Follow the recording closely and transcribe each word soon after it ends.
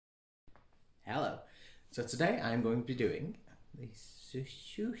Hello. So today I'm going to be doing it's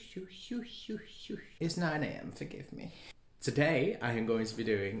 9 a.m, forgive me. Today I am going to be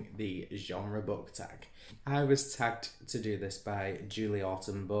doing the genre book tag. I was tagged to do this by Julie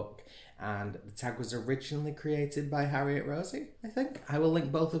Autumn Book, and the tag was originally created by Harriet Rosie, I think. I will link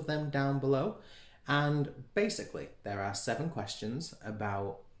both of them down below. And basically there are 7 questions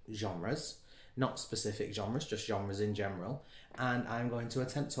about genres, not specific genres, just genres in general, and I'm going to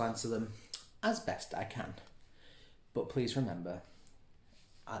attempt to answer them as best I can. But please remember,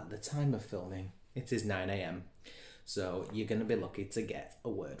 at the time of filming, it is 9 a.m, so you're going to be lucky to get a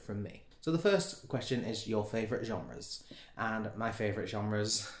word from me. So the first question is your favourite genres, and my favourite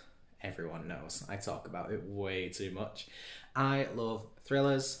genres, everyone knows, I talk about it way too much. I love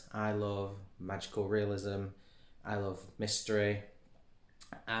thrillers, I love magical realism, I love mystery,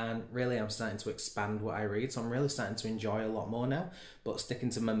 and really I'm starting to expand what I read, so I'm really starting to enjoy a lot more now, but sticking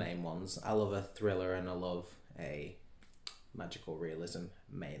to my main ones. I love a thriller and I love a magical realism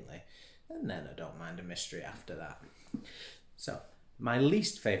mainly, and then I don't mind a mystery after that. So my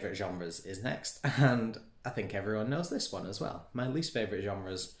least favourite genres is next, and I think everyone knows this one as well. My least favourite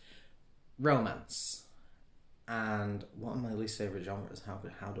genres, romance. And what are my least favourite genres?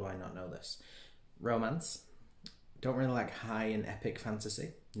 How do I not know this? Romance. Don't really like high and epic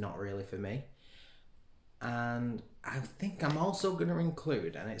fantasy. Not really for me. And I think I'm also going to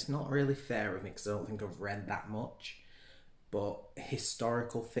include, and it's not really fair of me because I don't think I've read that much, but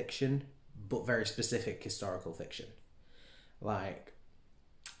historical fiction, but very specific historical fiction. Like,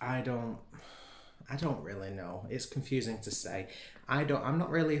 I don't really know. It's confusing to say. I'm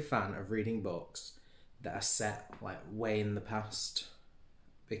not really a fan of reading books that are set like way in the past,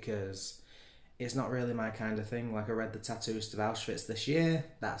 because it's not really my kind of thing. Like, I read The Tattooist of Auschwitz this year.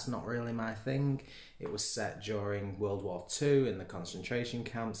 That's not really my thing. It was set during World War II in the concentration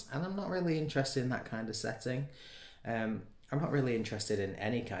camps, and I'm not really interested in that kind of setting. I'm not really interested in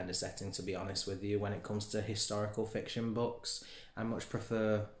any kind of setting, to be honest with you, when it comes to historical fiction books. I much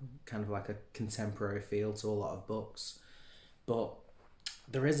prefer kind of like a contemporary feel to a lot of books. But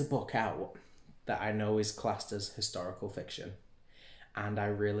there is a book out that I know is classed as historical fiction, and I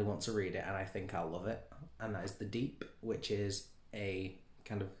really want to read it, and I think I'll love it, and that is The Deep, which is a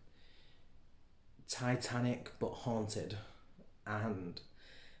kind of Titanic but haunted, and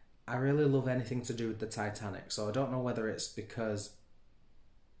I really love anything to do with the Titanic, so I don't know whether it's because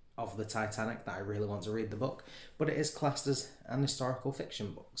of the Titanic that I really want to read the book, but it is classed as an historical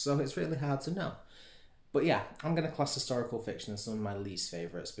fiction book, so it's really hard to know. But yeah, I'm going to class historical fiction as some of my least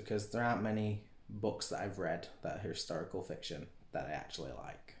favourites, because there aren't many books that I've read that are historical fiction that I actually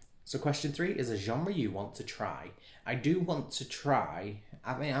like. So question 3 is a genre you want to try. I do want to try,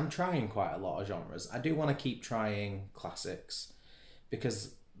 I'm trying quite a lot of genres. I do want to keep trying classics,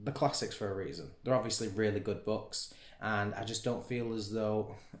 because the classics for a reason. They're obviously really good books, and I just don't feel as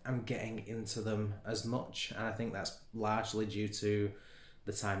though I'm getting into them as much, and I think that's largely due to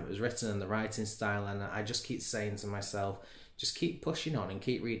the time it was written and the writing style, and I just keep saying to myself, just keep pushing on and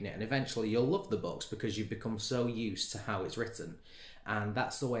keep reading it, and eventually you'll love the books because you've become so used to how it's written. And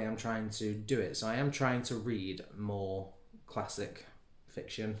that's the way I'm trying to do it. So I am trying to read more classic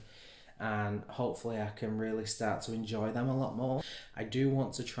fiction, and hopefully I can really start to enjoy them a lot more. I do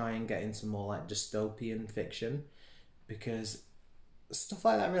want to try and get into more like dystopian fiction, because stuff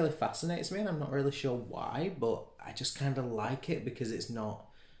like that really fascinates me, and I'm not really sure why, but I just kind of like it because it's not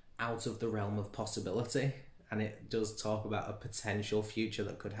out of the realm of possibility, and it does talk about a potential future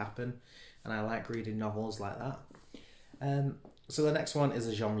that could happen, and I like reading novels like that. So the next one is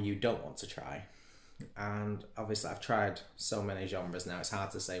a genre you don't want to try, and obviously I've tried so many genres now, it's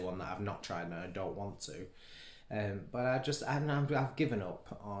hard to say one that I've not tried and I don't want to. But I've given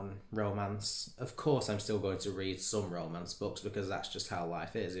up on romance. Of course I'm still going to read some romance books, because that's just how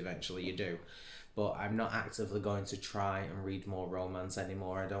life is, eventually you do. But I'm not actively going to try and read more romance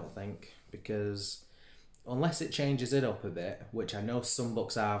anymore, I don't think, because unless it changes it up a bit, which I know some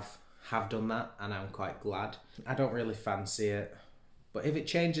books have done that, and I'm quite glad. I don't really fancy it, but if it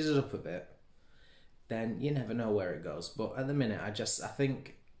changes it up a bit, then you never know where it goes. But at the minute, I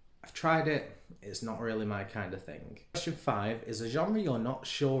think I've tried it, it's not really my kind of thing. Question 5 is a genre you're not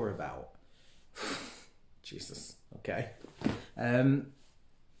sure about. Jesus, okay.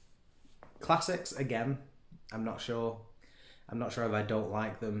 Classics, again, I'm not sure. I'm not sure if I don't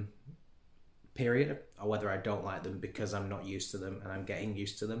like them, period, or whether I don't like them because I'm not used to them and I'm getting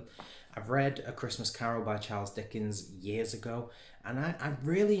used to them. I've read A Christmas Carol by Charles Dickens years ago, and I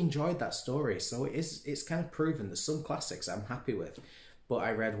really enjoyed that story, so it's kind of proven that some classics I'm happy with, but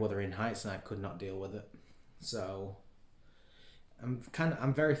I read Wuthering Heights and I could not deal with it. So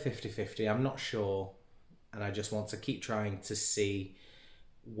I'm very 50-50. I'm not sure, and I just want to keep trying to see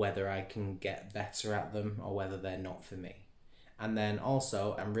whether I can get better at them or whether they're not for me. And then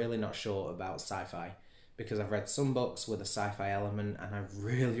also, I'm really not sure about sci-fi, because I've read some books with a sci-fi element and I've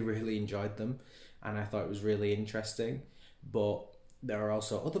really enjoyed them and I thought it was really interesting. But there are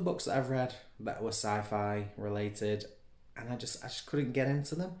also other books that I've read that were sci-fi related and I just couldn't get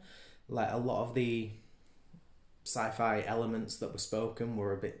into them. Like, a lot of the sci-fi elements that were spoken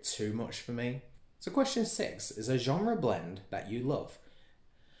were a bit too much for me. So question 6 is a genre blend that you love.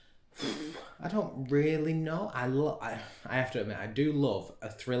 I don't really know. I have to admit, I do love a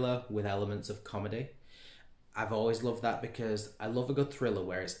thriller with elements of comedy. I've always loved that because I love a good thriller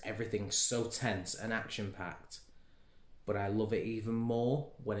where everything's so tense and action-packed. But I love it even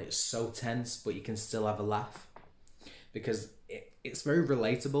more when it's so tense but you can still have a laugh. Because it's very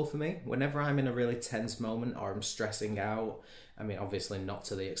relatable for me. Whenever I'm in a really tense moment or I'm stressing out, I mean, obviously not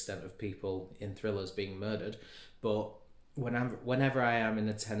to the extent of people in thrillers being murdered, but whenever I am in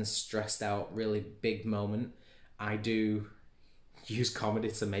a tense, stressed out, really big moment, I do use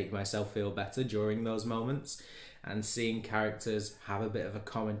comedy to make myself feel better during those moments. And seeing characters have a bit of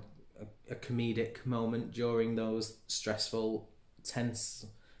a comedic moment during those stressful, tense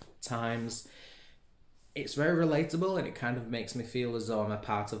times, it's very relatable, and it kind of makes me feel as though I'm a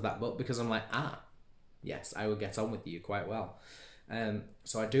part of that book, because I'm like, yes, I would get on with you quite well.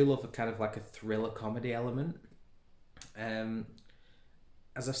 So I do love a kind of like a thriller comedy element.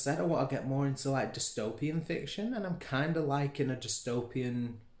 As I've said, I want to get more into like dystopian fiction, and I'm kind of liking a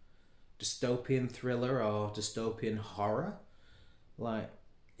dystopian thriller or dystopian horror. Like,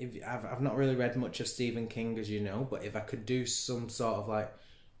 if I've not really read much of Stephen King, as you know, but if I could do some sort of like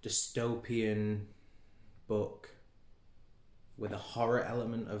dystopian book with a horror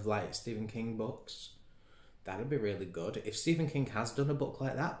element of like Stephen King books, that'd be really good. If Stephen King has done a book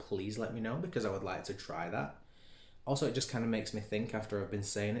like that, please let me know, because I would like to try that. Also, it just kind of makes me think, after I've been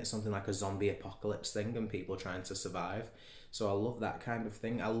saying it, something like a zombie apocalypse thing and people trying to survive. So I love that kind of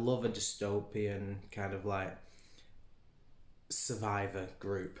thing. I love a dystopian kind of like survivor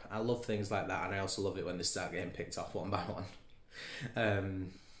group. I love things like that, and I also love it when they start getting picked off one by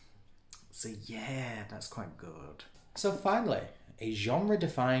one. So yeah, that's quite good. So finally, a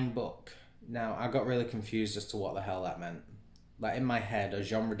genre-defying book. Now, I got really confused as to what the hell that meant. Like, in my head, a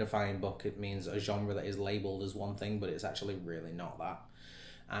genre-defying book, it means a genre that is labelled as one thing, but it's actually really not that.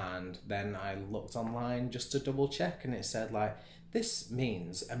 And then I looked online just to double check, and it said, like, this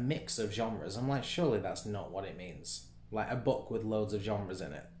means a mix of genres. I'm like, surely that's not what it means. Like, a book with loads of genres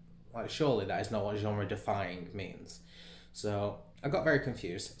in it. Like, surely that is not what genre-defying means. So I got very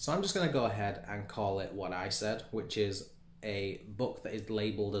confused. So I'm just going to go ahead and call it what I said, which is a book that is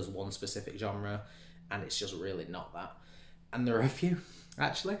labelled as one specific genre, and it's just really not that. And there are a few,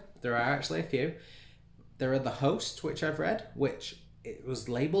 actually. There are actually a few. There are The Host, which I've read, which it was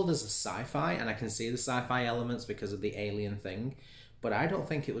labelled as a sci-fi, and I can see the sci-fi elements because of the alien thing, but I don't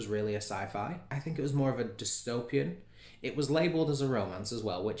think it was really a sci-fi. I think it was more of a dystopian. It was labelled as a romance as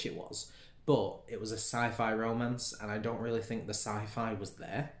well, which it was, but it was a sci-fi romance, and I don't really think the sci-fi was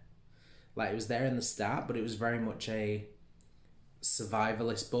there. Like, it was there in the start, but it was very much a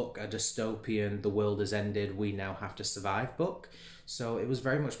survivalist book, a dystopian, the world has ended, we now have to survive book. So it was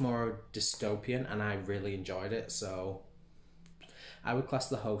very much more dystopian, and I really enjoyed it. So I would class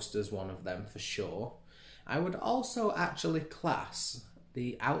The Host as one of them for sure. I would also actually class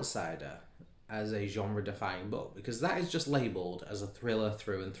The Outsider as a genre-defying book, because that is just labelled as a thriller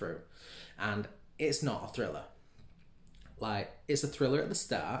through and through, and it's not a thriller. Like, it's a thriller at the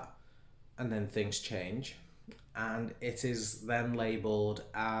start, and then things change, and it is then labelled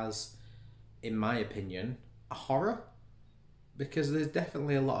as, in my opinion, a horror, because there's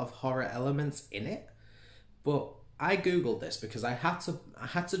definitely a lot of horror elements in it. But I googled this because I had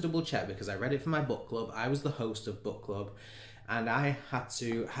to double check, because I read it for my book club. I was the host of book club, and I had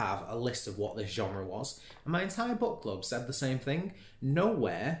to have a list of what this genre was, and my entire book club said the same thing.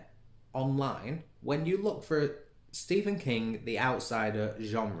 Nowhere online, when you look for Stephen King, The Outsider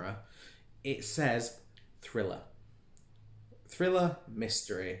genre, it says thriller,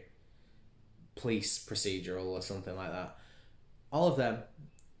 mystery, police procedural, or something like that. All of them,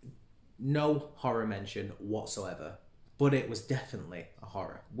 no horror mention whatsoever, but it was definitely a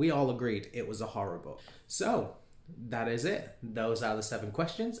horror. We all agreed it was a horror book. So that is it. Those are the 7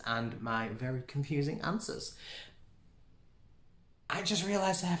 questions and my very confusing answers. I just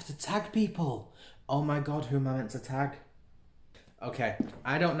realised I have to tag people. Oh my god, who am I meant to tag? Okay,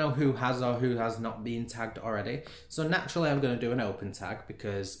 I don't know who has or who has not been tagged already. So naturally I'm going to do an open tag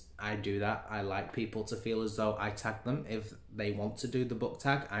because I do that. I like people to feel as though I tag them. If they want to do the book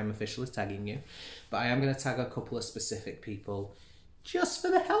tag, I'm officially tagging you. But I am going to tag a couple of specific people just for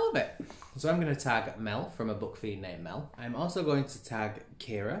the hell of it. So I'm going to tag Mel from A Book Feed named Mel. I'm also going to tag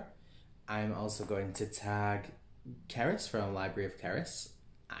Kira. I'm also going to tag Keris from Library of Keris.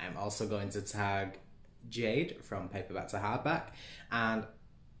 I'm also going to tag Jade from Paperback to Hardback, and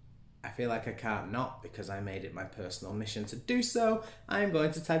I feel like I can't not because I made it my personal mission to do so. I am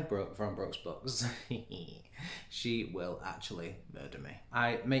going to tag Brooke from Brooke's Books. She will actually murder me.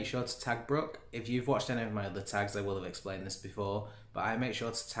 I make sure to tag Brooke. If you've watched any of my other tags, I will have explained this before, but I make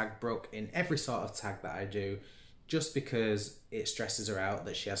sure to tag Brooke in every sort of tag that I do, just because it stresses her out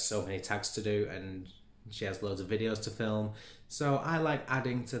that she has so many tags to do and she has loads of videos to film. So I like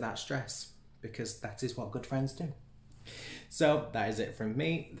adding to that stress, because that is what good friends do. So that is it from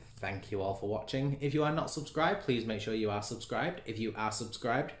me. Thank you all for watching. If you are not subscribed, please make sure you are subscribed. If you are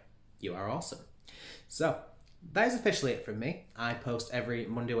subscribed, you are awesome. So that is officially it from me. I post every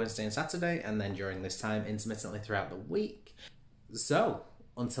Monday, Wednesday and Saturday, and then during this time intermittently throughout the week. So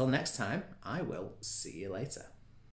until next time, I will see you later.